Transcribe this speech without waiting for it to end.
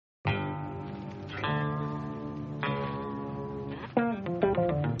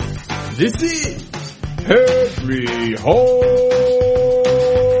This is Henry Hall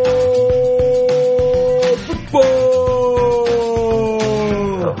Football.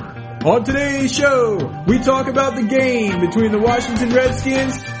 On today's show, we talk about the game between the Washington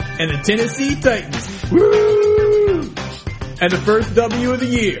Redskins and the Tennessee Titans. Woo! And the first W of the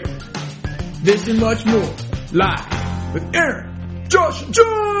year. This and much more, live with Aaron, Josh, and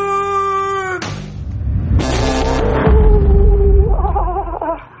John!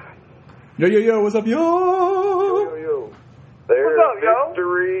 Yo, yo, yo, what's up, yo? Yo, yo. There's what's up, yo?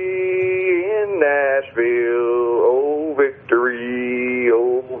 Victory in Nashville. Oh, victory,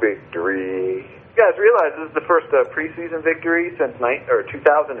 oh, victory. You guys realize this is the first preseason victory since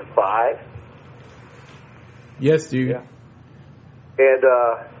 2005? Yes, dude. Yeah. And,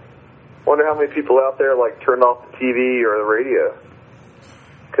 wonder how many people out there, turned off the TV or the radio.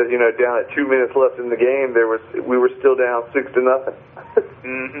 Because, down at 2 minutes left in the game, we were still down 6-0.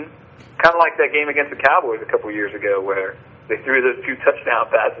 Mm-hmm. Kind of like that game against the Cowboys a couple years ago where they threw those 2 touchdown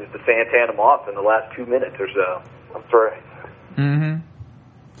passes to Santana Moss in the last 2 minutes or so. That's right. Mm-hmm.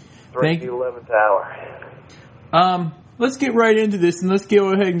 Right, the 11th hour. Let's get right into this, and let's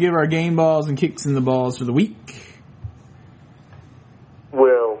go ahead and give our game balls and kicks in the balls for the week.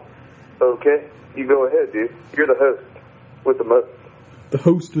 Well, okay. You go ahead, dude. You're the host with the most. The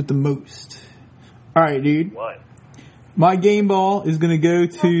host with the most. All right, dude. What? My game ball is going to go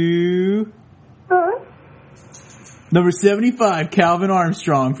to number 75, Calvin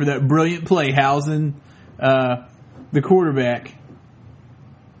Armstrong, for that brilliant play housing the quarterback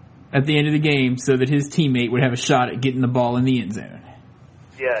at the end of the game so that his teammate would have a shot at getting the ball in the end zone.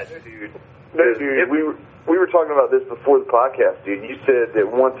 Yeah, dude. No, dude, we were talking about this before the podcast, dude. You said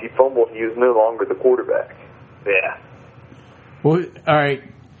that once he fumbled, he was no longer the quarterback. Yeah. Well, all right.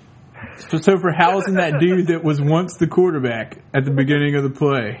 So for housing that dude that was once the quarterback at the beginning of the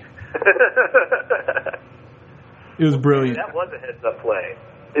play, it was brilliant. That was a heads-up play.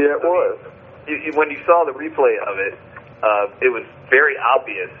 Yeah, it was. When you saw the replay of it, it was very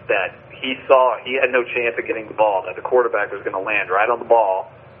obvious that he had no chance of getting the ball, that the quarterback was going to land right on the ball,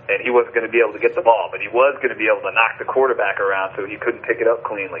 and he wasn't going to be able to get the ball, but he was going to be able to knock the quarterback around so he couldn't pick it up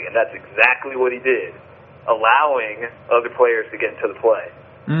cleanly, and that's exactly what he did, allowing other players to get into the play.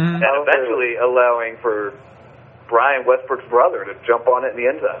 Mm-hmm. And eventually allowing for Brian Westbrook's brother to jump on it in the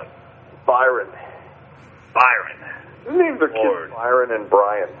end zone. Byron. His names are kids, Byron and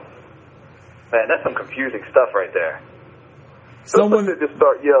Brian. Man, that's some confusing stuff right there. Someone that just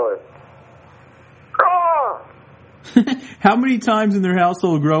start yelling. Ah! How many times in their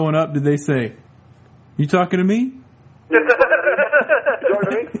household growing up did they say, "You talking to me? You talking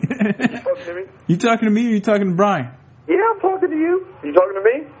to me? You talking to me? You talking to me, or you talking to Brian?" Yeah, I'm talking to you. You talking to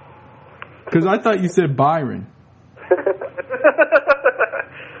me? Because I thought you said Byron.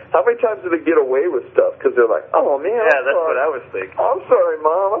 How many times do they get away with stuff? Because they're like, oh, man. Yeah, that's what I was thinking. I'm sorry,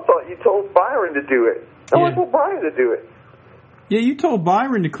 Mom. I thought you told Byron to do it. No, I told Brian to do it. Yeah, you told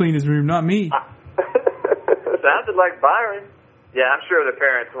Byron to clean his room, not me. Sounded like Byron. Yeah, I'm sure the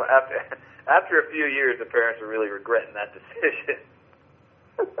parents, after a few years, the parents are really regretting that decision.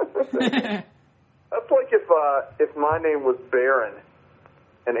 That's like if my name was Baron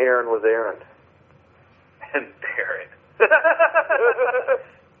and Aaron was Aaron. And Baron.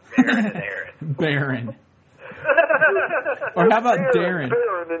 Baron and Aaron. Baron. Or how about Darren?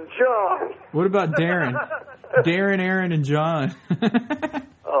 Baron and John. What about Darren? Darren, Aaron, and John.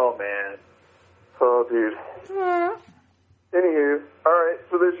 Oh, man. Oh, dude. Anywho, all right,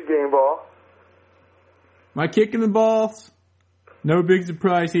 so there's your game ball. My kick in the balls. No big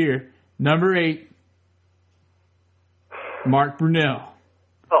surprise here. Number 8. Mark Brunell.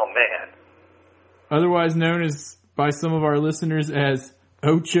 Oh, man. Otherwise known as by some of our listeners as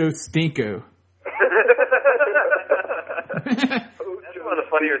Ocho Stinko. That's one of the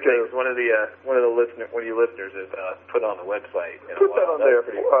funnier things one of you listeners has put on the website. Put that on there.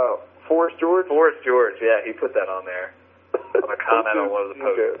 Forrest George? Forrest George, yeah, he put that on there. On a comment on one of the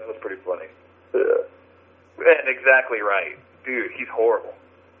posts. That was pretty funny. Yeah. And exactly right. Dude, he's horrible.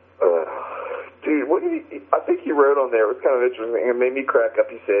 Dude, I think he wrote on there, it was kind of interesting, it made me crack up.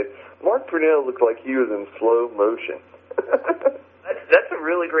 He said, Mark Brunell looked like he was in slow motion. That's a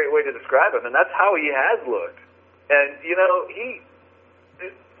really great way to describe him, and that's how he has looked. And,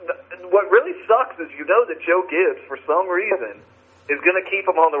 what really sucks is that Joe Gibbs, for some reason, is going to keep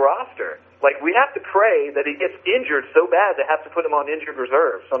him on the roster. We have to pray that he gets injured so bad they have to put him on injured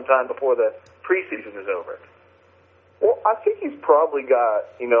reserve sometime before the preseason is over. Well, I think he's probably got,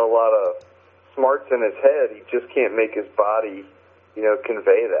 a lot of smarts in his head. He just can't make his body,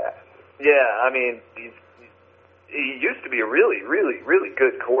 convey that. Yeah, I mean, he used to be a really, really, really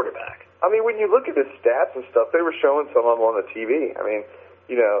good quarterback. I mean, when you look at his stats and stuff, they were showing some of them on the TV. I mean,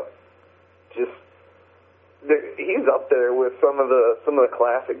 he's up there with some of the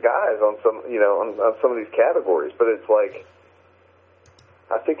classic guys on some of these categories. But it's like,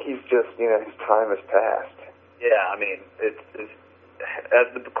 I think he's just his time has passed. Yeah, I mean, it's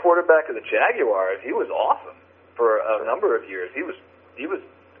as the quarterback of the Jaguars, he was awesome for a number of years. He was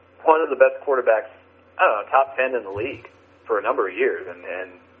one of the best quarterbacks, I don't know, top 10 in the league for a number of years,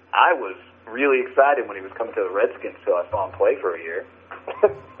 and I was really excited when he was coming to the Redskins, so I saw him play for a year.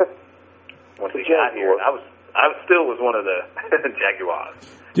 Once he got here, I still was one of the Jaguars.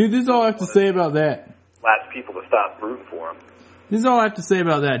 Dude, this is all I have to say about that. Last people to stop rooting for him. This is all I have to say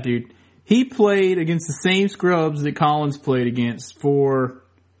about that, dude. He played against the same scrubs that Collins played against for,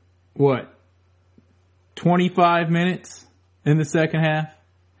 25 minutes in the second half?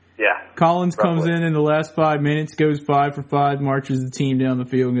 Yeah. Collins comes in the last 5 minutes, goes 5 for 5, marches the team down the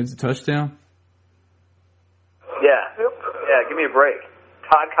field and gets a touchdown. Yeah. Yeah, give me a break.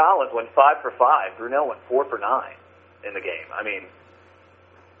 Todd Collins went 5 for 5. Brunell went 4 for 9 in the game. I mean,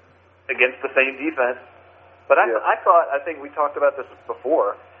 against the same defense. But I think we talked about this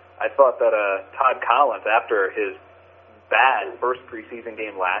before. I thought that Todd Collins, after his bad first preseason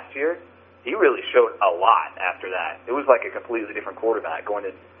game last year, he really showed a lot after that. It was like a completely different quarterback going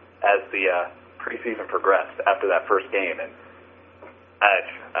in as the preseason progressed after that first game. And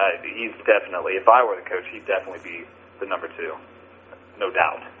he's definitely, if I were the coach, he'd definitely be the number 2. No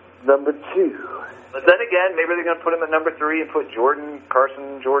doubt. Number 2. But then again, maybe they're going to put him at number 3 and put Jordan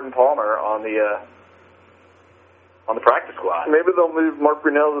Palmer on the practice squad. Maybe they'll move Mark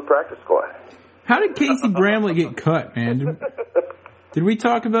Brunell to the practice squad. How did Casey Bramlett get cut, man? Did we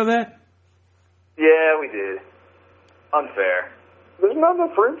talk about that? Yeah, we did. Unfair. There's not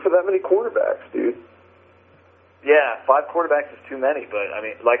enough room for that many quarterbacks, dude. Yeah, 5 quarterbacks is too many, but, I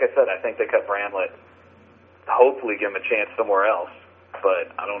mean, like I said, I think they cut Bramlett to hopefully give him a chance somewhere else, but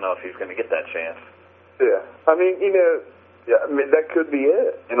I don't know if he's going to get that chance. Yeah. I mean, that could be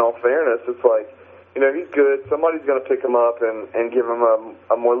it. In all fairness, it's like, he's good. Somebody's going to pick him up and give him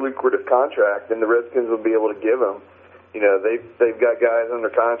a more lucrative contract than the Redskins will be able to give him. They've got guys under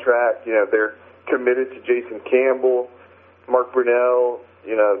contract. They're committed to Jason Campbell, Mark Brunell.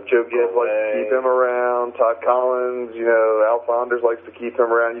 Joe Gibbs likes to keep him around. Todd Collins, Al Saunders likes to keep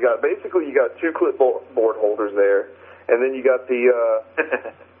him around. You got 2 clipboard holders there, and then you got the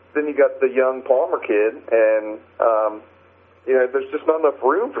young Palmer kid, and there's just not enough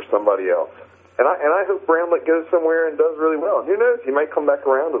room for somebody else. And I hope Bramlett goes somewhere and does really well. Who knows? He might come back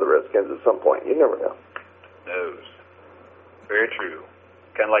around to the Redskins at some point. You never know. Knows. Very true.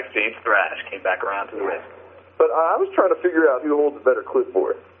 Kind of like James Thrash came back around to the Redskins. But I was trying to figure out who holds a better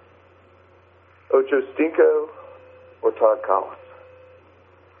clipboard, Ocho Cinco or Todd Collins.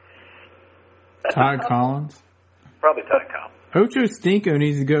 Todd Collins? Probably Todd Collins. Ocho Cinco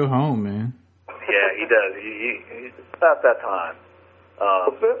needs to go home, man. Yeah, he does. He's about that time.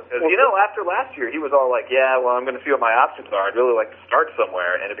 After last year, he was all like, yeah, well, I'm going to see what my options are. I'd really like to start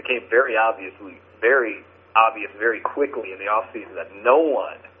somewhere. And it became very obvious very quickly in the offseason that no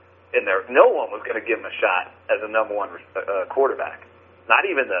one was going to give him a shot as a number 1 quarterback. Not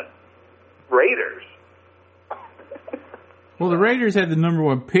even the Raiders. Well, the Raiders had the number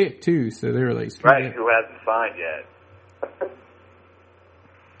 1 pick, too, so they were like... Right, who hasn't signed yet.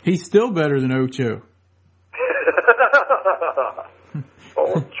 He's still better than Ocho.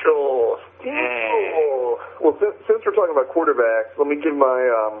 Ocho. Well, since we're talking about quarterbacks, let me give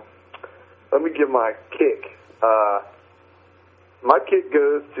my kick. My kick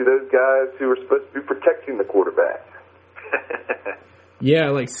goes to those guys who are supposed to be protecting the quarterback. Yeah,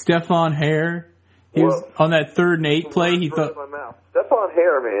 like Stephon Hare. He was on that 3rd and 8 play. He thought Stephon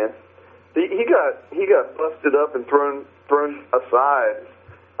Hare, man. He got busted up and thrown aside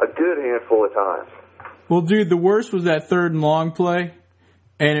a good handful of times. Well, dude, the worst was that 3rd and long play,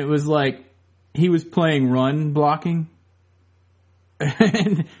 and it was like he was playing run blocking,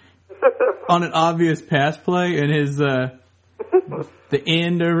 and on an obvious pass play, and his the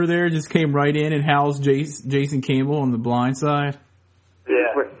end over there just came right in and housed Jason Campbell on the blind side.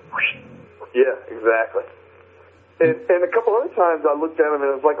 Yeah, exactly. And a couple other times I looked at him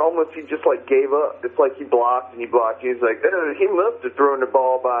and it was like almost he just like gave up. It's like he blocked and he blocked. He's like, he must have thrown the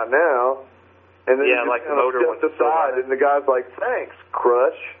ball by now. And then yeah, like the motor was aside, and the guy's like, "Thanks,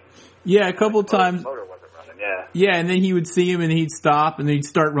 Crush." Yeah, a couple of times. The motor wasn't running. Yeah. Yeah, and then he would see him and he'd stop and then he'd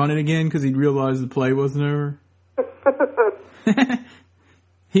start running again because he'd realize the play wasn't over.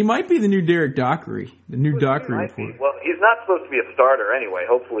 He might be the new Derek Dockery, the new Dockery report. Well, he's not supposed to be a starter anyway.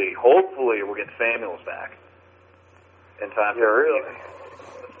 Hopefully we'll get Samuels back in time. Yeah, really.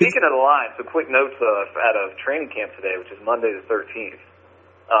 speaking of the line, some quick notes out of training camp today, which is Monday the 13th.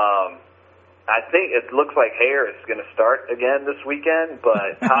 I think it looks like Hare is going to start again this weekend,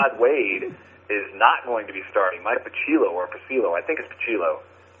 but Todd Wade is not going to be starting. Mike Pacillo, I think it's Pacillo,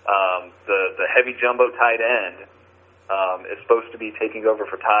 the heavy jumbo tight end, is supposed to be taking over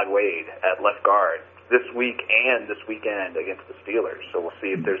for Todd Wade at left guard this week and this weekend against the Steelers. So we'll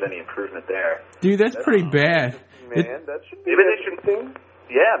see if there's any improvement there. Dude, that's pretty bad. Man, that should be interesting.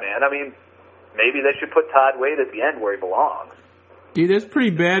 Yeah, man. I mean, maybe they should put Todd Wade at the end where he belongs. Dude, that's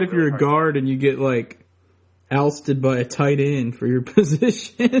pretty bad if you're a guard and you get, like, ousted by a tight end for your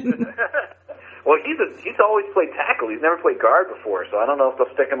position. Well, he's always played tackle. He's never played guard before, so I don't know if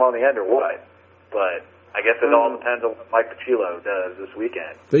they'll stick him on the end or what. But I guess it all depends on what Mike Pacillo does this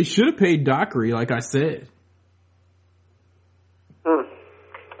weekend. They should have paid Dockery, like I said.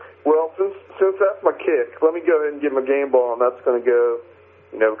 Well, since that's my kick, let me go ahead and get my game ball, and that's going to go,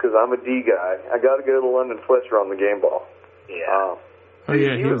 because I'm a D guy. I got to go to London Fletcher on the game ball. Yeah.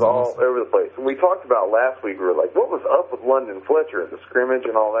 He was all over the place. And we talked about last week, we were like, what was up with London Fletcher at the scrimmage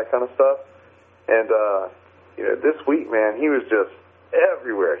and all that kind of stuff? And, this week, man, he was just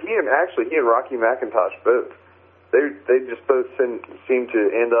everywhere. He and Rocky McIntosh both. They just both seem to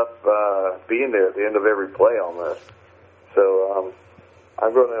end up being there at the end of every play almost. So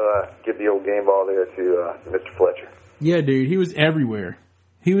I'm going to give the old game ball there to Mr. Fletcher. Yeah, dude, he was everywhere.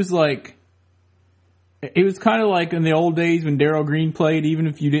 He was like... It was kind of like in the old days when Darryl Green played, even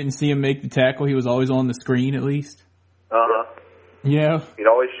if you didn't see him make the tackle, he was always on the screen at least. Uh-huh. Yeah. He'd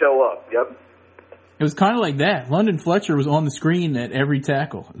always show up, yep. It was kind of like that. London Fletcher was on the screen at every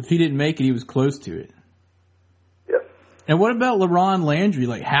tackle. If he didn't make it, he was close to it. Yep. And what about LaRon Landry,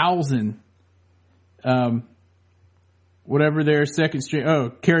 like Housen, whatever their second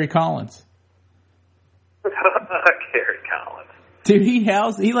string, Kerry Collins. Kerry Collins. Dude, he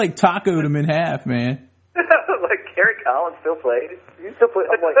like tacoed him in half, man. Like Kerry Collins still played? You still play?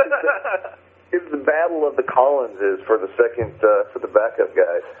 I'm like, it's the battle of the Collinses for the second, for the backup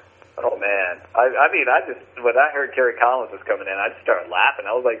guys. Oh, man. I mean, when I heard Kerry Collins was coming in, I just started laughing.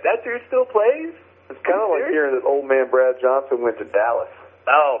 I was like, that dude still plays? It's kind of like hearing that old man Brad Johnson went to Dallas.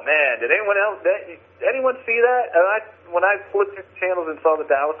 Oh, man. Did anyone see that? And when I flipped through the channels and saw the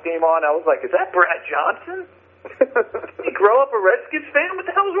Dallas game on, I was like, is that Brad Johnson? Did he grow up a Redskins fan? What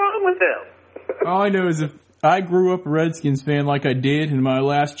the hell's wrong with him? All I know is if I grew up a Redskins fan like I did, and my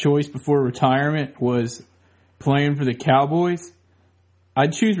last choice before retirement was playing for the Cowboys,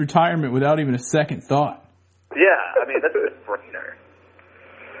 I'd choose retirement without even a second thought. Yeah, I mean, that's a brainer.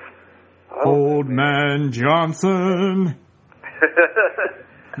 Old man Johnson.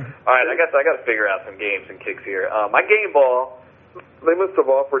 All right, I guess I got to figure out some games and kicks here. My game ball. They must have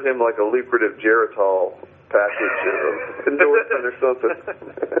offered him like a lucrative Geritol package endorsement or something.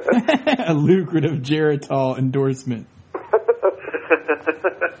 A lucrative Geritol endorsement.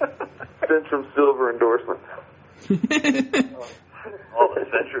 Centrum Silver endorsement. All the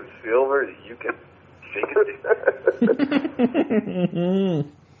Centrum Silver that you can shake a stick.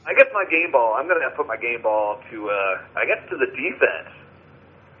 I guess my game ball, I'm going to put my game ball to the defense.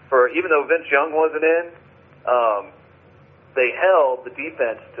 For even though Vince Young wasn't in, they held the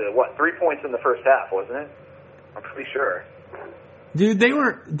defense to 3 points in the first half, wasn't it? I'm pretty sure. Dude, they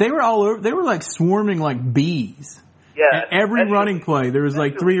were all over. They were like swarming like bees. Yeah. At every running play, there was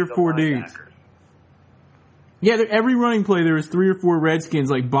like 3 or 4 dudes. Yeah, every running play, there was 3 or 4 Redskins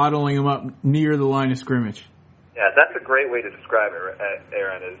like bottling them up near the line of scrimmage. Yeah, that's a great way to describe it,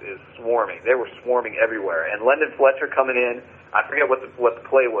 Aaron, is swarming. They were swarming everywhere. And London Fletcher coming in, I forget what the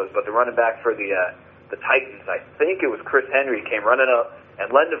play was, but the running back for the Titans, I think it was Chris Henry, came running up, and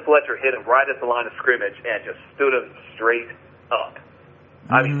London Fletcher hit him right at the line of scrimmage and just stood him straight up.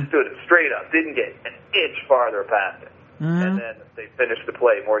 Mm-hmm. I mean, stood him straight up, didn't get an inch farther past it. Mm-hmm. And then they finished the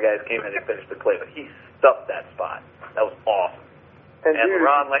play. More guys came in, they finished the play, but he stuffed that spot. That was awesome. And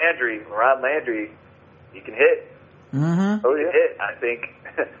LaRon Landry, he can hit. Mm-hmm. Oh, yeah. Hit, I think.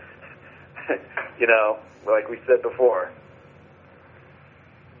 Like we said before.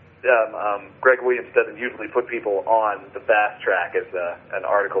 Greg Williams doesn't usually put people on the fast track, as an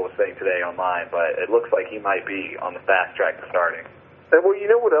article was saying today online, but it looks like he might be on the fast track to starting. And well, you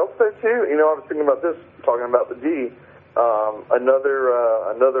know what else though too? I was thinking about this, talking about the D.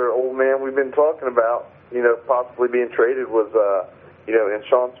 Another old man we've been talking about, possibly being traded was, in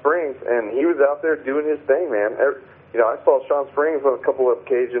Sean Springs, and he was out there doing his thing, man. I saw Sean Springs on a couple of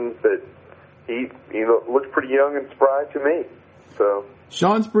occasions that he, looked pretty young and spry to me. So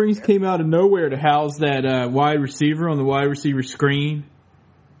Sean Springs came out of nowhere to house that wide receiver on the wide receiver screen.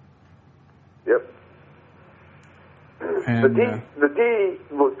 Yep. And the D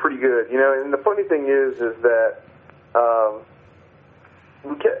looked pretty good, and the funny thing is that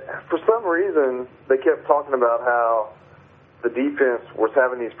for some reason they kept talking about how the defense was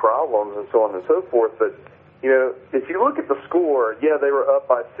having these problems and so on and so forth. But if you look at the score, they were up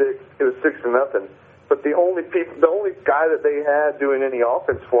by 6. It was 6-0. But the only guy that they had doing any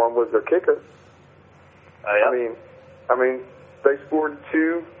offense for them was their kicker. Yeah. I mean, they scored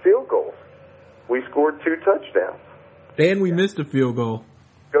 2 field goals. We scored 2 touchdowns. And we missed a field goal.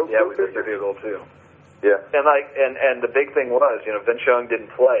 We missed a field goal too. Yeah. And the big thing was, Vince Young didn't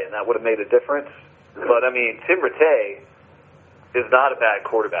play, and that would have made a difference. But Tim Rattay is not a bad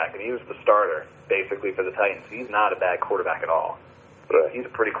quarterback, and he was the starter basically for the Titans. He's not a bad quarterback at all. Right. He's a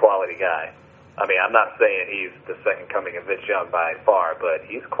pretty quality guy. I'm not saying he's the second coming of Vince Young by far, but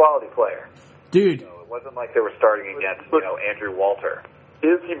he's a quality player. Dude. It wasn't like they were starting against, Andrew Walter.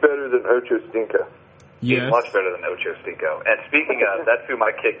 Is he better than Ocho Cinco? Yes. He's much better than Ocho Cinco. And speaking of, that's who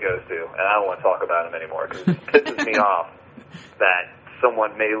my kid goes to, and I don't want to talk about him anymore because it pisses me off that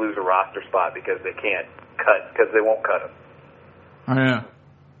someone may lose a roster spot because they can't cut, because they won't cut him. I know.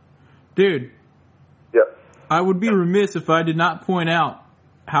 Dude. Yep. I would be remiss if I did not point out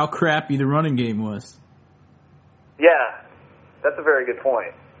how crappy the running game was. Yeah, that's a very good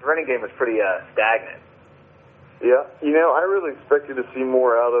point. The running game was pretty stagnant. Yeah, I really expected to see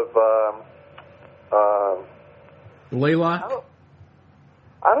more out of Laylock?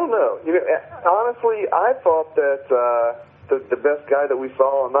 I don't know. Honestly, I thought that the best guy that we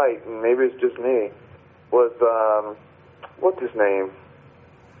saw all night, and maybe it's just me, was what's his name?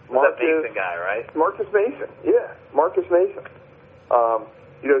 That Mason guy, right? Marcus Mason. Yeah, Marcus Mason.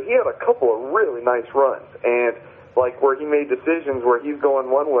 He had a couple of really nice runs, and where he made decisions where he's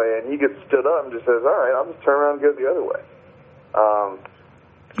going one way and he gets stood up and just says, all right, I'll just turn around and go the other way.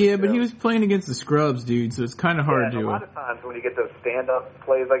 Yeah, but he was playing against the scrubs, dude, so it's kind of hard to do. A lot of times when you get those stand-up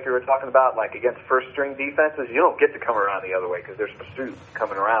plays like you were talking about, like against first-string defenses, you don't get to come around the other way because there's pursuit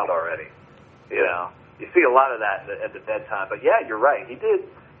coming around already. You see a lot of that at the dead time. But, yeah, you're right. He did.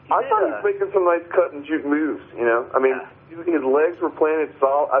 I thought he was making some nice cut and shoot moves, his legs were planted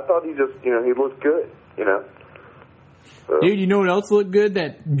solid. I thought he just, he looked good, So. Dude, you know what else looked good?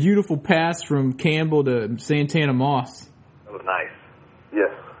 That beautiful pass from Campbell to Santana Moss. That was nice.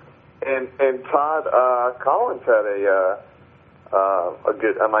 Yes. And Todd Collins had a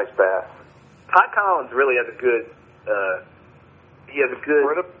nice pass. Todd Collins really has a good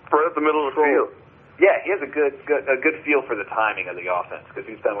right up the middle of the field. Yeah, he has a good feel for the timing of the offense because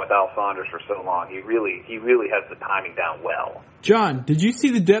he's been with Al Saunders for so long. He really has the timing down well. John, did you see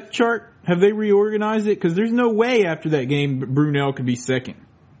the depth chart? Have they reorganized it? Because there's no way after that game Brunell could be second.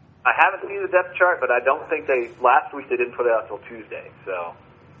 I haven't seen the depth chart, but I don't think last week they didn't put it out till Tuesday. So,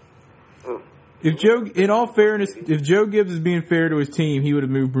 in all fairness, if Joe Gibbs is being fair to his team, he would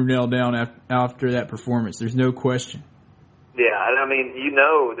have moved Brunell down after that performance. There's no question. Yeah,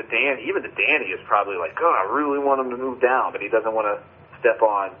 even the Danny is probably like, oh, I really want him to move down, but he doesn't want to step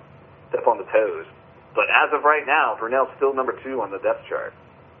on the toes. But as of right now, Brunell's still number 2 on the depth chart.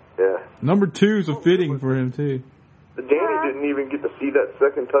 Yeah. Number 2 is a fitting for him, too. The Danny didn't even get to see that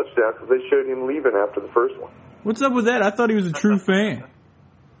second touchdown because they showed him leaving after the first one. What's up with that? I thought he was a true fan.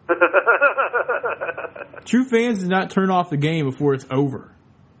 True fans do not turn off the game before it's over.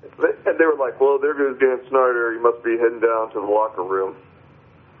 They were like, well, there goes Dan Snyder. He must be heading down to the locker room.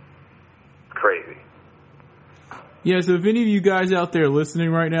 Crazy. Yeah, so if any of you guys out there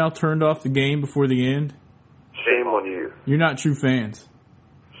listening right now turned off the game before the end, shame on you. You're not true fans.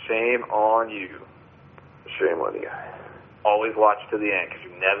 Shame on you. Shame on you. Always watch to the end because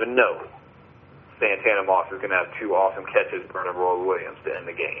you never know. Santana Moss is going to have 2 awesome catches, Bernard Roy Williams, to end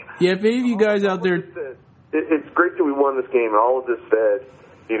the game. Yeah, if any of you guys out there... It's great that we won this game, and all of this said,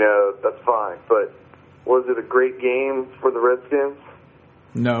 that's fine. But was it a great game for the Redskins?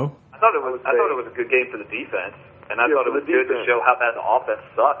 No. I thought it was a good game for the defense, and I thought it was good to show how bad the offense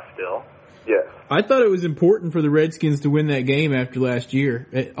sucks still. Yes. I thought it was important for the Redskins to win that game after last year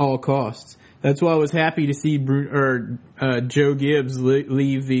at all costs. That's why I was happy to see Joe Gibbs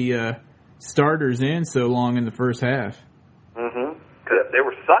leave the starters in so long in the first half. Mm-hmm. Because they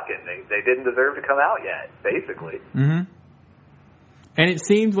were sucking. They didn't deserve to come out yet, basically. Mm-hmm. And it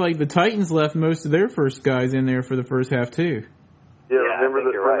seemed like the Titans left most of their first guys in there for the first half, too. Yeah,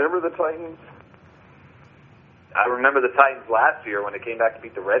 remember the Titans? I remember the Titans last year when they came back to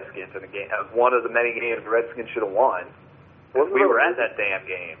beat the Redskins in a game. That was one of the many games the Redskins should have won. We were at that damn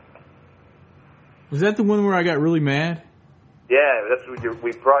game. Was that the one where I got really mad? Yeah, that's when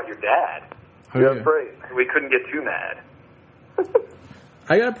we brought your dad. Oh, yeah, that's right. We couldn't get too mad.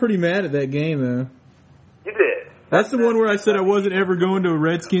 I got pretty mad at that game, though. You did. That's the one where I said I wasn't ever going to a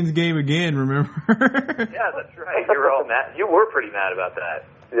Redskins game again, remember? Yeah, that's right. You were all mad. You were pretty mad about that.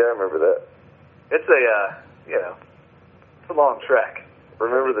 Yeah, I remember that. It's it's a long trek.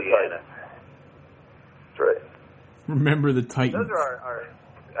 Remember the Titans. That's right. Remember the Titans. Those are our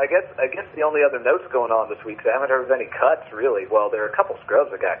I guess the only other notes going on this week, I haven't heard of any cuts, really. Well, there are a couple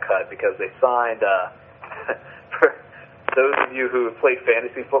scrubs that got cut because they signed, for those of you who have played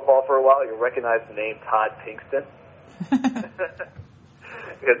fantasy football for a while, you'll recognize the name Todd Pinkston.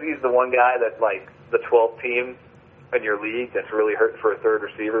 Because he's the one guy that, like, the 12th team in your league that's really hurt for a third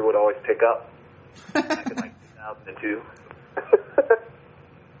receiver would always pick up. Back in, like, 2002.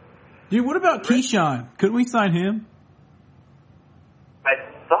 Dude, what about Keyshawn? Could we sign him?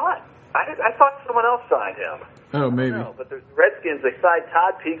 I thought someone else signed him. Oh, maybe. No, but the Redskins, they signed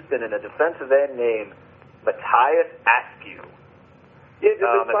Todd Pinkston and a defensive end named Matthias Askew. Yeah, did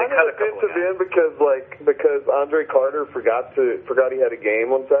they sign a defensive end because Andre Carter forgot he had a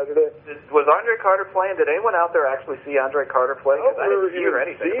game on Saturday? Was Andre Carter playing? Did anyone out there actually see Andre Carter play? Because I didn't hear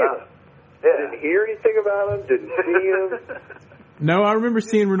anything about him. Yeah. Didn't hear anything about him. Didn't see him. No, I remember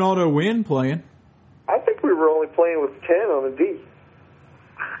seeing Ronaldo Wynn playing. I think we were only playing with 10 on the D.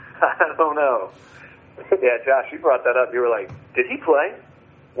 I don't know. Yeah, Josh, you brought that up. You were like, did he play?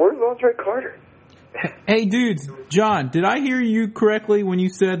 Where's Andre Carter? Hey, dudes, John, did I hear you correctly when you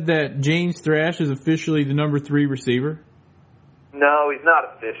said that James Thrash is officially the number 3 receiver? No, he's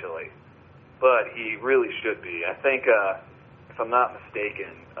not officially, but he really should be. I think, if I'm not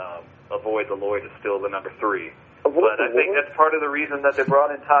mistaken, Avoid the Lloyd is still the number 3. But I think that's part of the reason that they brought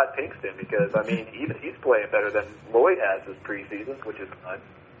in Todd Pinkston because, I mean, even he's playing better than Lloyd has this preseason, which is fun.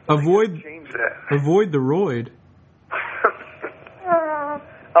 Avoid the Royd.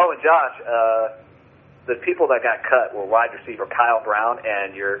 Oh, and Josh, the people that got cut were wide receiver Kyle Brown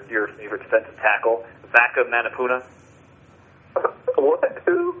and your favorite defensive tackle, Vaka Manapuna. What?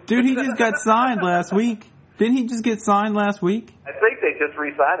 Who? Dude, he just got signed last week. Didn't he just get signed last week? I think they just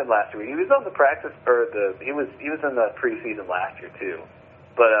re-signed him last week. He was on the he was in the preseason last year too.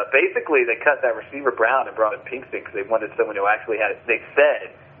 But basically, they cut that receiver Brown and brought in Pinkston because they wanted someone who actually they said,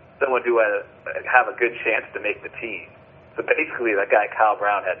 someone who had have a good chance to make the team. So basically, that guy Kyle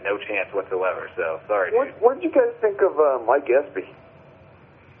Brown had no chance whatsoever. So sorry, dude. What did you guys think of Mike Espy?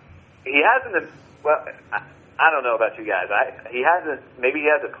 He hasn't. Well, I don't know about you guys. Maybe he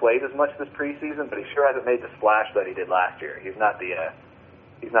hasn't played as much this preseason, but he sure hasn't made the splash that he did last year. He's not the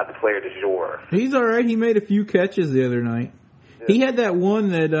player du jour. He's all right. He made a few catches the other night. Yeah. He had that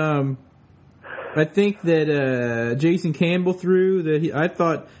one that I think that Jason Campbell threw.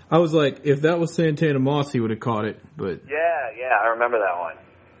 I was like, if that was Santana Moss, he would have caught it. But yeah, I remember that one.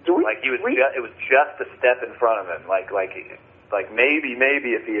 It was just a step in front of him. Like maybe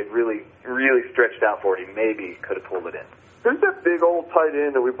if he had really stretched out for it, he maybe could have pulled it in. Who's that big old tight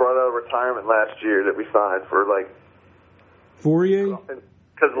end that we brought out of retirement last year that we signed for Fourier?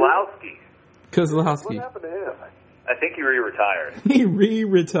 Kozlowski. What happened to him? I think he re-retired. He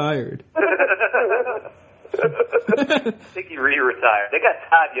re-retired. I think he re-retired. They got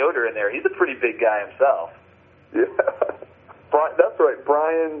Todd Yoder in there. He's a pretty big guy himself. Yeah. That's right.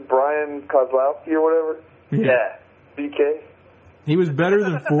 Brian Kozlowski or whatever? Yeah. BK? He was better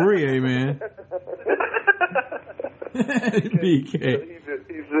than Fourier, man. BK.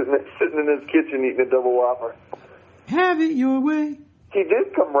 He's sitting in his kitchen eating a double whopper. Have it your way. He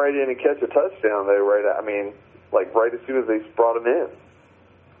did come right in and catch a touchdown, though, right as soon as they brought him in.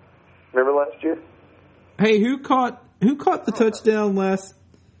 Remember last year? Hey, who caught the touchdown last?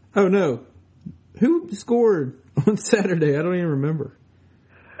 Oh no, who scored on Saturday? I don't even remember.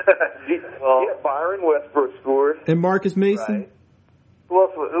 Byron Westbrook scored, and Marcus Mason. Right. Who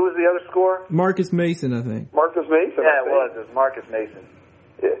was the other scorer? Marcus Mason, I think. Marcus Mason. Yeah, it was Marcus Mason.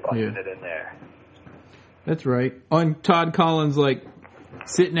 Yeah. It in there. That's right. On Todd Collins,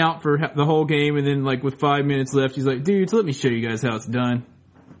 sitting out for the whole game, and then with 5 minutes left, he's like, "Dudes, let me show you guys how it's done."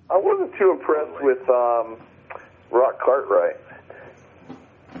 I wasn't too impressed with Rock Cartwright.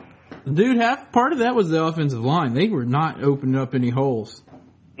 Dude, part of that was the offensive line. They were not opening up any holes.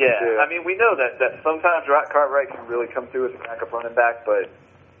 Yeah, I mean, we know that sometimes Rock Cartwright can really come through as a backup running back, but,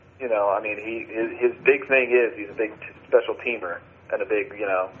 his big thing is he's a big special teamer and a big,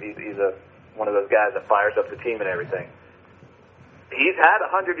 he's one of those guys that fires up the team and everything. He's had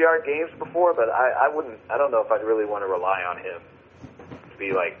 100-yard games before, but I don't know if I'd really want to rely on him to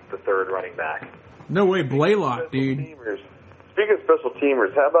be the third running back. No way, Blaylock, dude. Speaking of special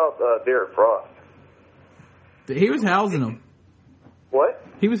teamers, how about Derek Frost? He was housing them. What?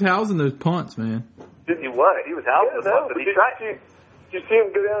 He was housing those punts, man. He was housing those punts, but he tried. Did you see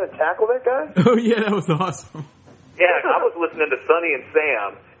him go down and tackle that guy? Oh, yeah, that was awesome. Yeah, I was listening to Sonny and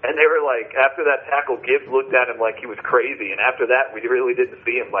Sam, and they were like, after that tackle, Gibbs looked at him like he was crazy, and after that, we really didn't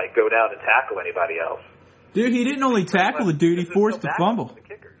see him like go down and tackle anybody else. Dude, he didn't only tackle the dude, he forced the fumble.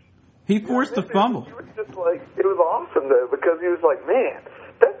 He forced the fumble. It was just like, it was awesome though, because he was like, man,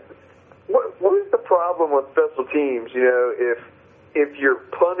 what is the problem with special teams? You know, if your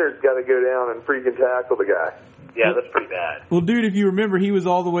punter's got to go down and freaking tackle the guy. Yeah, that's pretty bad. Well, dude, if you remember, he was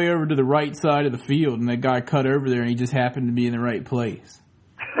all the way over to the right side of the field, and that guy cut over there, and he just happened to be in the right place.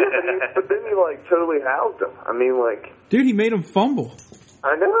 But then he like totally housed him. I mean, like, dude, he made him fumble.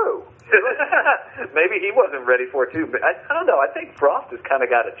 I know. Maybe he wasn't ready for it too, but I don't know. I think Frost has kind of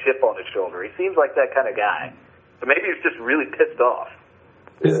got a chip on his shoulder. He seems like that kind of guy. So maybe he's just really pissed off.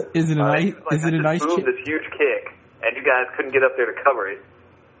 Is it a nice? Is it a nice chip? This huge kick, and you guys couldn't get up there to cover it,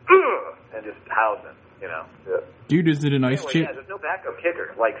 and just house him. You know. Yeah. Dude, is it a nice chip? Yeah, there's no backup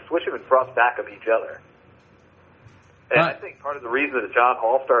kicker. Like Swisham and Frost back up each other. And I think part of the reason that John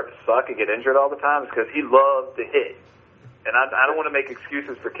Hall started to suck and get injured all the time is because he loved to hit. And I don't want to make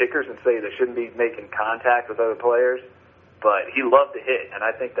excuses for kickers and say they shouldn't be making contact with other players, but he loved to hit, and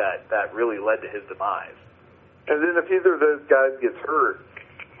I think that really led to his demise. And then if either of those guys gets hurt,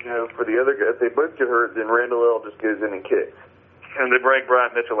 you know, for the other guys, if they both get hurt, then Randall L. just goes in and kicks. And they bring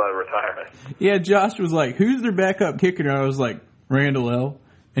Brian Mitchell out of retirement. Yeah, Josh was like, "Who's their backup kicker?" And I was like, "Randall L."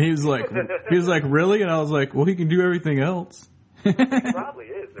 And he was like, "Really?" And I was like, "Well, he can do everything else." He probably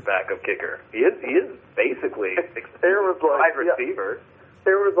is the backup kicker. He is basically Aaron was like, wide receiver.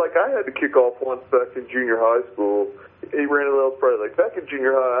 Aaron was like, I had to kick off once back in junior high school. He ran a little probably like, back in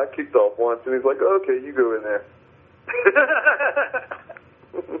junior high, I kicked off once. And he's like, okay, you go in there.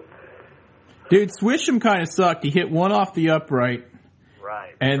 Dude, Swisham kind of sucked. He hit one off the upright.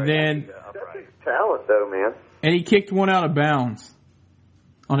 Right. And then... That takes talent, though, man. And he kicked one out of bounds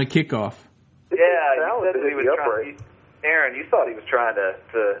on a kickoff. Yeah, you said that he was trying... Aaron, you thought he was trying to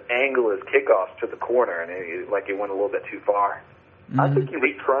angle his kickoffs to the corner, and he went a little bit too far. Mm-hmm. I think he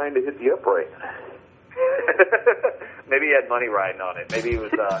was trying to hit the upright. Maybe he had money riding on it. Maybe he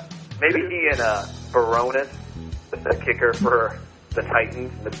was. Maybe he and Baronis, the kicker for the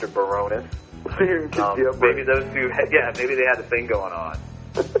Titans, Mr. Baronis. Maybe those two. Yeah, maybe they had a thing going on.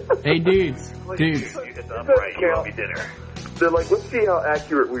 Hey, dudes. You hit the upright. You owe me dinner. They're like, let's see how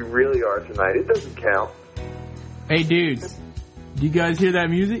accurate we really are tonight. It doesn't count. Hey, dudes, do you guys hear that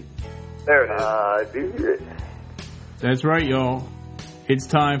music? There it is. I do hear it. That's right, y'all. It's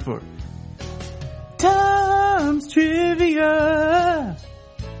time for Tom's Trivia.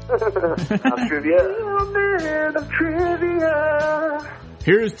 I'm trivia.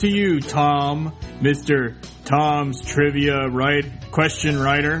 Here's to you, Tom, Mr. Tom's Trivia question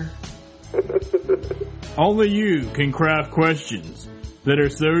writer. Only you can craft questions that are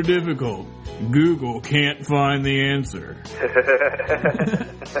so difficult Google can't find the answer.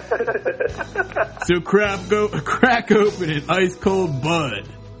 So crack open an ice cold bud.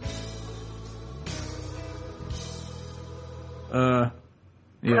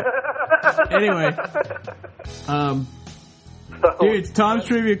 Yeah. Anyway, dude, it's Tom's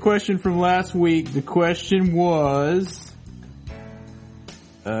trivia question from last week. The question was,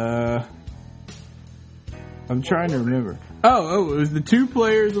 I'm trying to remember. Oh, it was the two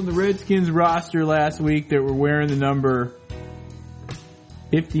players on the Redskins roster last week that were wearing the number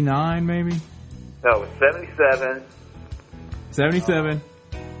 59, maybe? No, it was 77. 77.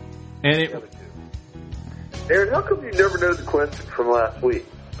 And it... Aaron, how come you never know the question from last week?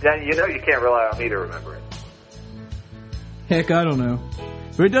 Yeah, you know you can't rely on me to remember it. Heck, I don't know.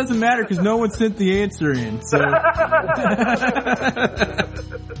 But it doesn't matter because no one sent the answer in, so...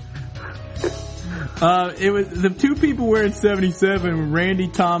 It was the two people wearing 77 were Randy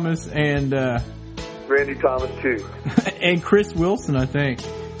Thomas and Randy Thomas too, and Chris Wilson, I think.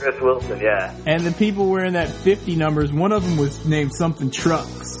 Chris Wilson, yeah. And the people wearing that 50 numbers, one of them was named something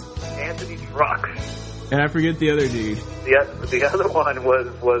Trucks. Anthony Trucks. And I forget the other dude. The other one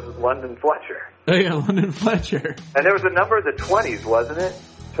was London Fletcher. Oh yeah, London Fletcher. And there was a number in the 20s, wasn't it?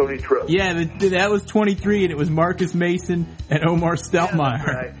 Tony Trucks. Yeah, that was 23, and it was Marcus Mason and Omar Stoutmire.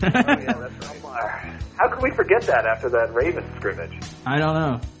 Yeah, that's right. Oh yeah, that's Omar. How could we forget that after that Ravens scrimmage? I don't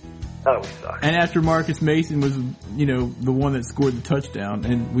know. Oh, we suck. And after Marcus Mason was, the one that scored the touchdown,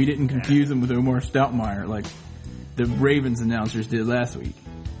 and we didn't confuse him with Omar Stoutmire like the Ravens announcers did last week.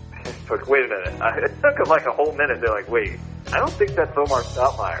 Wait a minute. It took them like a whole minute. They're like, wait, I don't think that's Omar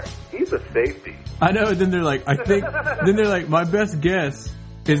Stoutmire. He's a safety. I know. Then they're like, I think. Then they're like, my best guess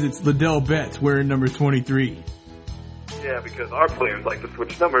is it's Liddell Betts wearing number 23. Yeah, because our players like to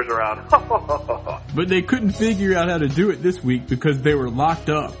switch numbers around. But they couldn't figure out how to do it this week because they were locked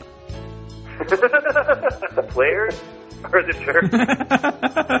up. The players or the jersey?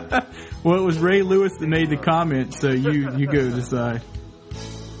 Well, it was Ray Lewis that made the comment, so you go decide.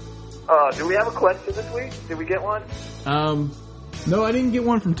 Do we have a question this week? Did we get one? No, I didn't get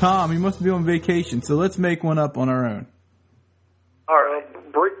one from Tom. He must be on vacation, so let's make one up on our own. All right.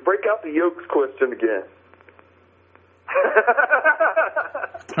 Break out the yolks question again.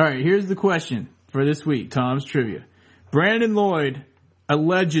 All right, here's the question for this week, Tom's Trivia. Brandon Lloyd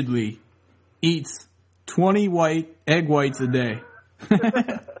allegedly eats 20 egg whites a day.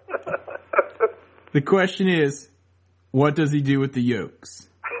 The question is, what does he do with the yolks?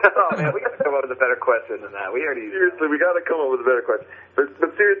 Oh, man, we got to come up with a better question than that. Seriously, we got to come up with a better question. But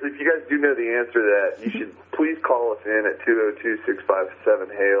seriously, if you guys do know the answer to that, you should please call us in at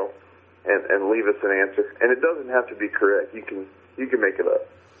 202-657-HAIL and leave us an answer. And it doesn't have to be correct. You can make it up.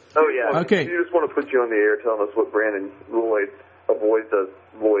 Oh, yeah. Okay. You just want to put you on the air telling us what Brandon Lloyd does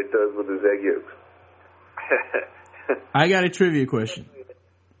with his egg yolks. I got a trivia question.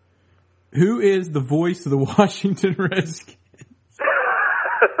 Who is the voice of the Washington Redskins?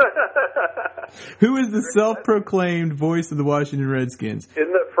 Who is the self-proclaimed voice of the Washington Redskins?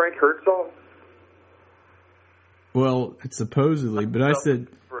 Isn't that Frank Herzog? Well, it's supposedly, but I said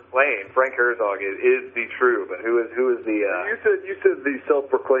Proclaimed. Frank Herzog is the true, but who is the? You said the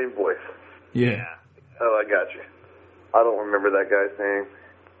self-proclaimed voice. Yeah. Oh, I got you. I don't remember that guy's name.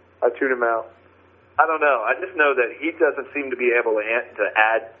 I tuned him out. I don't know. I just know that he doesn't seem to be able to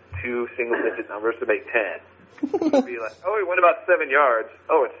add two single-digit numbers to make 10. It'd be like, oh, he went about 7 yards.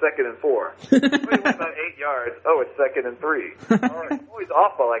 Oh, it's 2nd and 4. Oh, he went about 8 yards. Oh, it's 2nd and 3. Oh, he's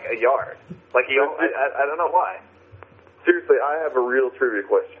off by like a yard. Like I don't know why. Seriously, I have a real trivia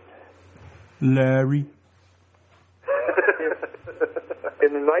question. Larry.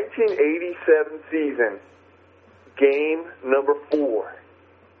 In the 1987 season, game number 4,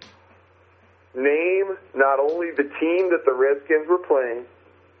 name not only the team that the Redskins were playing,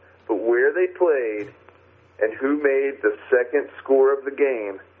 but where they played, and who made the second score of the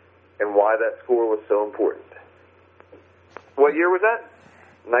game, and why that score was so important. What year was that?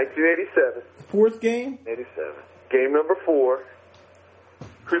 1987. Fourth game? 87. Game number 4.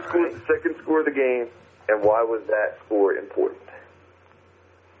 Who scored the second score of the game, and why was that score important?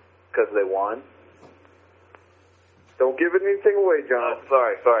 Because they won. Don't give anything away, John. Oh,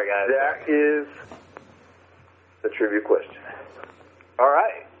 sorry, guys. That is the trivia question. All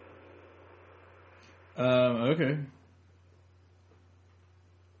right. Okay.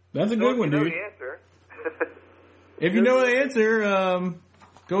 That's a good one, dude. The answer. If you know the answer,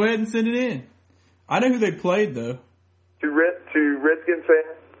 go ahead and send it in. I know who they played, though. To Redskins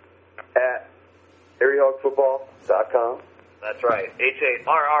fans at HarryHogFootball.com. That's right. HARRY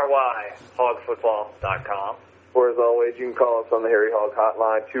hogfootball.com. Or as always, you can call us on the Harry Hog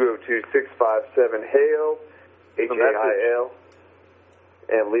hotline, 202-657-HAIL, HAIL,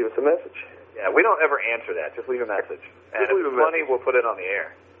 and leave us a message. Yeah, we don't ever answer that. Just leave a message. And if it's funny, we'll put it on the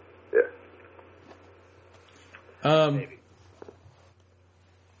air. Yeah. Maybe.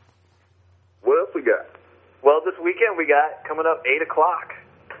 What else we got? Well, this weekend we got coming up 8 o'clock,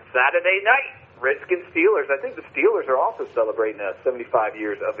 Saturday night, Redskins Steelers. I think the Steelers are also celebrating 75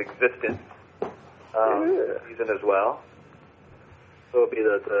 years of existence season as well. So it'll be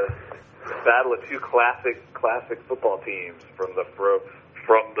the battle of two classic football teams from the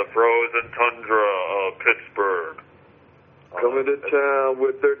frozen tundra of Pittsburgh. Coming to town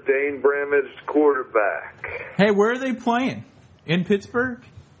with their Dane Bramage quarterback. Hey, where are they playing? In Pittsburgh?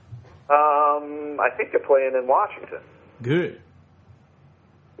 I think they're playing in Washington. Good.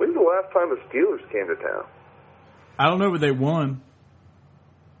 When's the last time the Steelers came to town? I don't know, but they won.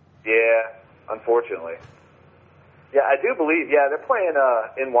 Yeah, unfortunately. Yeah, I do believe, they're playing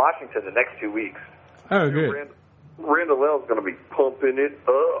in Washington the next 2 weeks. Oh, good. Randall L's going to be pumping it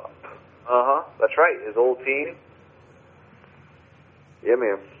up. That's right, his old team. Yeah,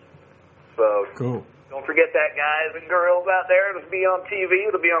 man. So, cool. Don't forget that, guys and girls out there. It'll be on TV.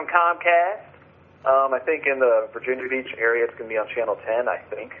 It'll be on Comcast. I think in the Virginia Beach area it's going to be on Channel 10, I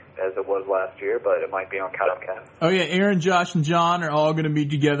think, as it was last year, but it might be on Comcast. Oh, yeah, Aaron, Josh, and John are all going to be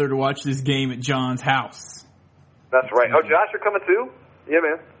together to watch this game at John's house. That's right. Oh, Josh, you're coming too? Yeah,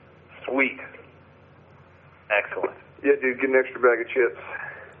 man. Sweet. Excellent. Yeah, dude, get an extra bag of chips.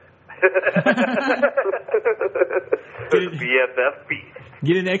 BFF Beast.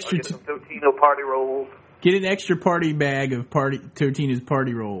 Get an extra some Totino party rolls. Get an extra party bag of Totino's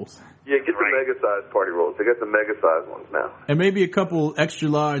party rolls. Yeah, get the mega-sized party rolls. They got the mega-sized ones now. And maybe a couple extra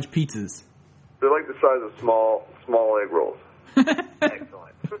large pizzas. They're like the size of small egg rolls.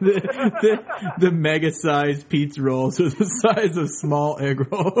 Excellent. the mega-sized pizza rolls are the size of small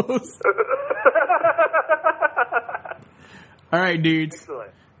egg rolls. All right, dudes.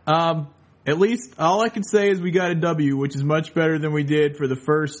 Excellent. At least all I can say is we got a W, which is much better than we did for the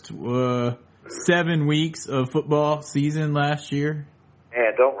first 7 weeks of football season last year.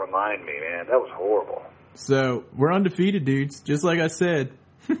 Man, don't remind me, man. That was horrible. So we're undefeated, dudes, just like I said.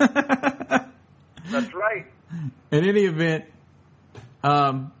 That's right. In any event,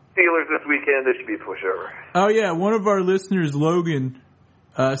 Steelers this weekend, this should be a pushover. Oh, yeah, one of our listeners, Logan,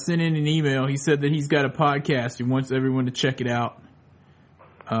 sent in an email. He said that he's got a podcast. He wants everyone to check it out.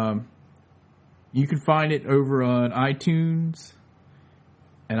 You can find it over on iTunes,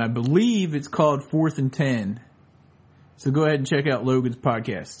 and I believe it's called 4th and 10. So go ahead and check out Logan's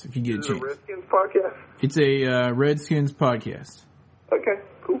podcast if you get a chance. Is it a Redskins podcast? It's a Redskins podcast. Okay,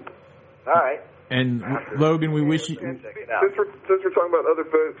 cool. All right. And Logan, we wish you... Since we're talking about other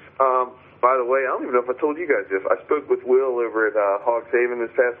folks, by the way, I don't even know if I told you guys this. I spoke with Will over at Hogs Haven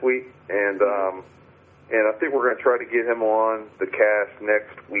this past week, and I think we're going to try to get him on the cast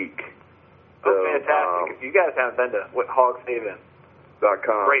next week. So, fantastic. If you guys haven't been to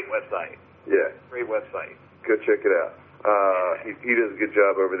hogshaven.com. Great website. Yeah. Great website. Go check it out. He does a good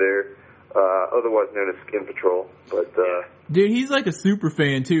job over there, otherwise known as Skin Patrol. But dude, he's like a super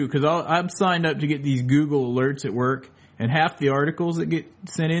fan too, because I'm signed up to get these Google alerts at work, and half the articles that get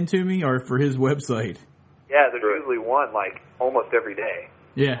sent in to me are for his website. Yeah, there's usually one like almost every day.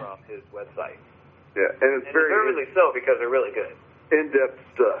 Yeah. From his website. Yeah, and it's very deservedly so because they're really good. In-depth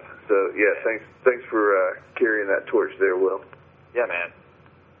stuff. So yeah, thanks for carrying that torch there, Will. Yeah, man.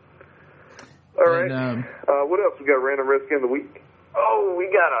 All right. And, what else? We got a random Redskin of the week. Oh, we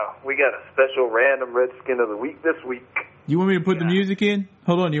got a special random Redskin of the week this week. You want me to put the music in?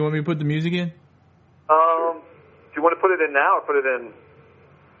 Hold on. Do you want me to put the music in? Do you want to put it in now or put it in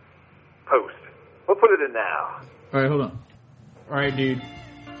post? We'll put it in now. All right, hold on. All right, dude.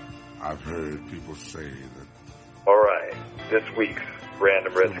 I've heard people say that. All right, this week's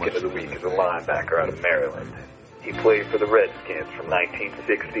random Redskin of the week is a linebacker out of Maryland. He played for the Redskins from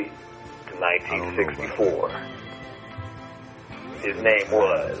 1960 to 1964. His name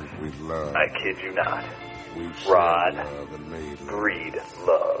was, I kid you not, Rod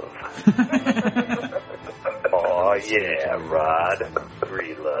Breedlove. Oh yeah, Rod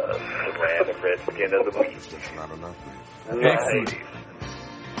Breedlove, the random Redskin of the week. Excellent.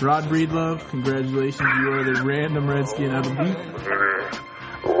 Rod Breedlove, congratulations, you are the random Redskin of the week.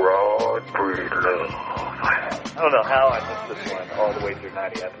 Rod Breedlove. I don't know how I missed this one all the way through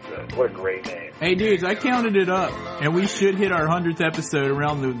 90 episodes. What a great name. Hey, dudes, I counted it up, and we should hit our 100th episode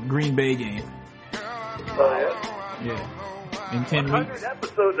around the Green Bay game. Oh, yeah? Yeah. In 10 weeks. 100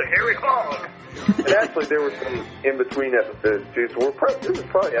 episodes of Harry Hog. And actually, there were some in-between episodes, too, so this is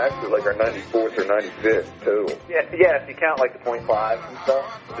probably actually like our 94th or 95th total. Yeah, if you count like the .5 and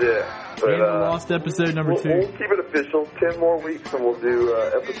stuff. Yeah. But, and the lost episode number 2. We'll keep it official. 10 more weeks, and we'll do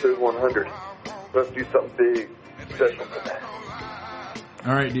episode 100. Let's do something big, special for that.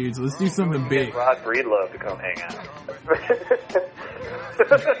 All right, dudes, let's do something big. Get Rod Breedlove to come hang out.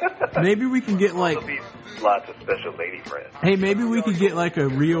 Maybe we can get like... There'll be lots of special lady friends. Hey, maybe we could get like a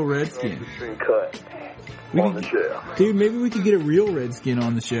real Redskin. Cut on the show. Dude, maybe we could get a real Redskin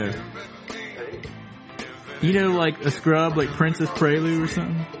on the show. You know, like a scrub, like Princess Prelude or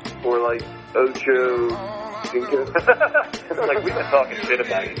something? Or like Ocho... Like, we've been talking shit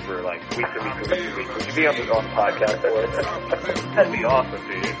about you for like weeks and weeks and weeks and weeks. Would you be on the podcast for us? That'd be awesome,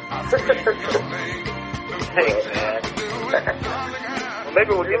 dude. Thanks, man. Well, maybe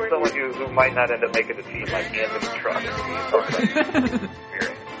we'll get someone who might not end up making the team, like Anthony Truck.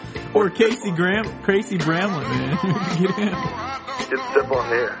 Or Casey Bramlett, man. Get him. Just step on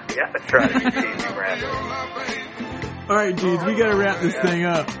there. Yeah, try to get Casey Bramlett. All right, dudes, we gotta wrap this thing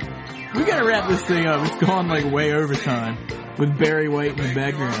up. It's gone like way overtime with Barry White in the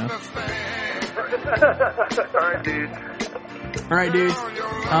background. All right, dudes.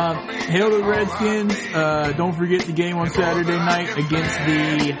 Hail to the Redskins. Don't forget the game on Saturday night against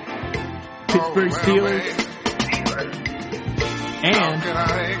the Pittsburgh Steelers. And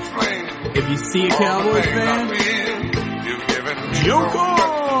if you see a Cowboys fan, Joko!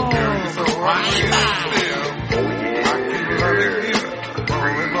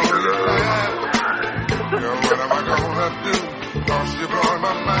 Girl, what am I gonna do? Cause you're blowing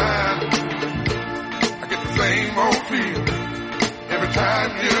my mind. I get the same old feeling every time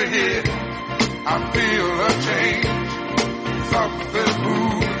you're here. I feel a change. Something